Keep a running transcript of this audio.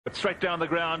Straight down the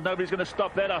ground. Nobody's going to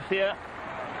stop that, I fear.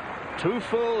 Too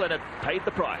full, and it paid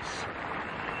the price.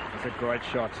 It's a great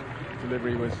shot.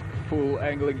 Delivery was full,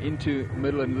 angling into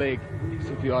middle and leg.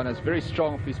 Yousaf is very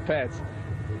strong off his pads.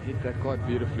 He hit that quite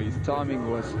beautifully. His timing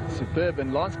was superb,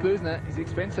 and Lance Klusener is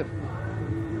expensive.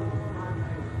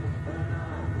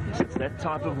 Yes, it's that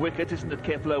type of wicket, isn't it,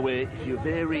 Kepler, where if you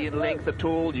vary in length at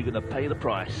all, you're going to pay the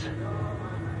price.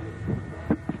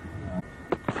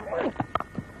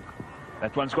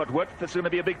 That one's got width. It's going to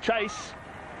be a big chase.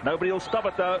 Nobody will stop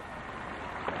it, though.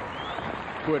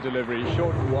 Poor delivery,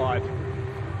 short and wide.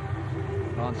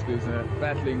 Lance Klusener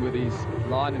battling with his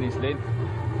line and his length,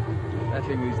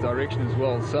 battling with his direction as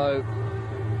well. So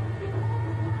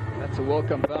that's a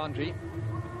welcome boundary.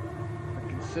 A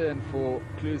concern for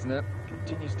Klusener.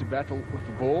 Continues to battle with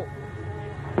the ball.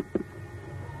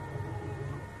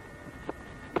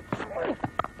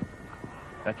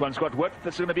 That one's got width.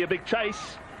 It's going to be a big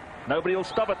chase. Nobody will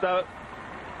stop it, though.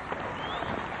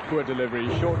 Poor delivery,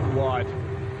 short and wide.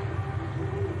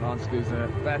 Lance Klusener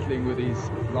battling with his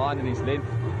line and his length,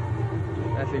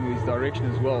 battling with his direction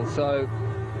as well. So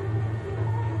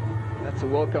that's a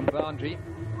welcome boundary.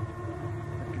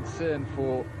 A concern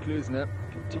for Klusener.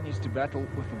 Continues to battle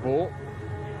with the ball.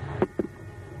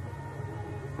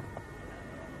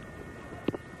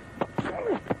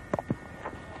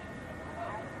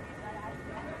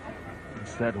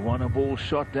 It's that one-a-ball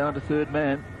shot down to third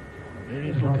man.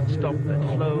 Very little can stop that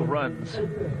flow of runs.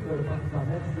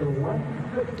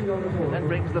 That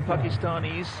brings the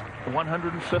Pakistanis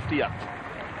 150 up.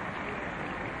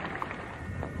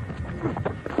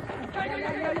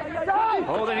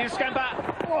 Oh, then he's scamper.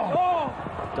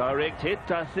 Direct hit,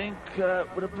 I think,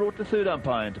 would have brought the third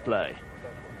umpire into play.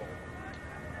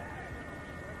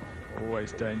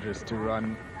 Always dangerous to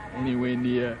run anywhere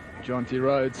near Jonty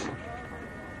Rhodes.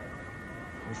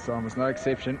 This time was no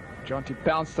exception. Jonty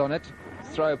pounced on it. His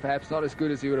throw perhaps not as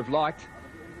good as he would have liked.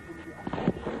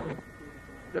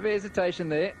 Bit of hesitation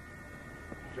there.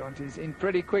 Jonty's in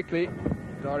pretty quickly.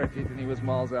 Direct hit and he was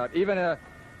miles out. Even a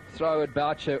throw at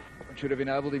Boucher, which would have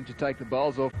enabled him to take the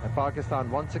bowls off. And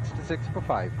Pakistan 166 for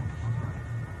 5.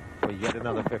 For yet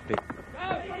another 50.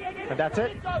 And that's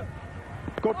it.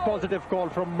 Good positive call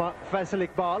from Faisal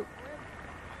Iqbal.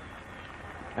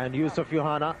 And Yousaf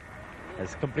Yohana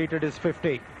has completed his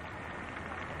 50.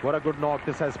 What a good knock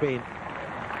this has been.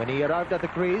 When he arrived at the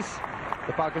crease,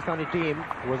 the Pakistani team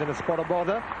was in a spot of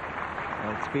bother,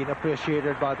 and it's been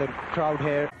appreciated by the crowd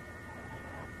here.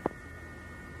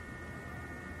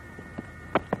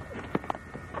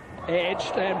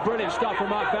 Edged, and brilliant stuff from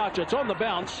Mark Boucher. It's on the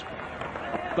bounce,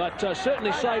 but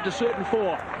certainly saved a certain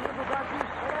 4.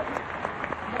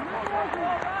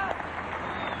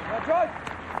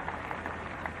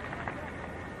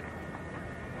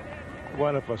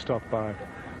 Wonderful stop by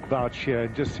Boucher,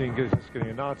 just seeing just getting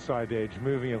an outside edge,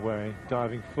 moving away,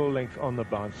 diving full length on the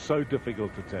bounce. So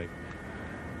difficult to take.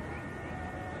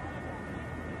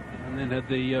 And then had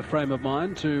the frame of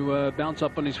mind to bounce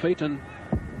up on his feet and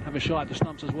have a shot at the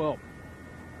stumps as well.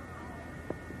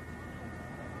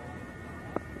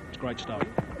 It's great stuff.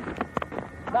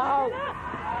 No.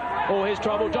 Oh, here's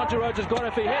trouble. Jonty Rhodes has got it.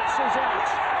 If he hits, he's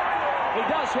out. He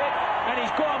does hit, and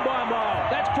he's gone by a mile.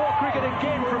 That's poor cricket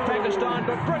again from Pakistan,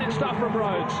 but brilliant stuff from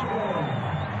Rhodes.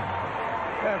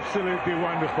 Absolutely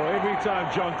wonderful. Every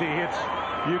time Jonty hits,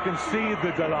 you can see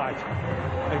the delight.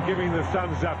 And giving the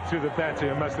thumbs up to the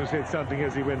batter, who must have said something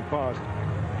as he went past.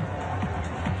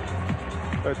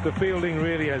 But the fielding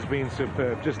really has been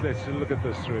superb. Just let's look at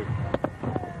this through.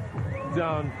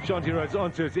 Down, Jonty Rhodes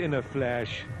onto its inner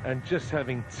flash, and just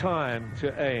having time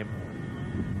to aim,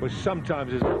 which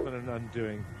sometimes is often an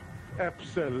undoing.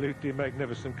 Absolutely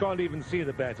magnificent. Can't even see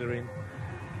the batter in.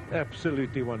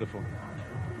 Absolutely wonderful.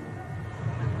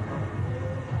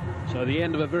 So the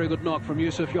end of a very good knock from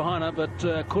Yousaf Yohana,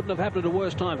 but couldn't have happened at a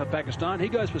worse time for Pakistan. He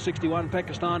goes for 61.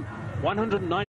 Pakistan 190.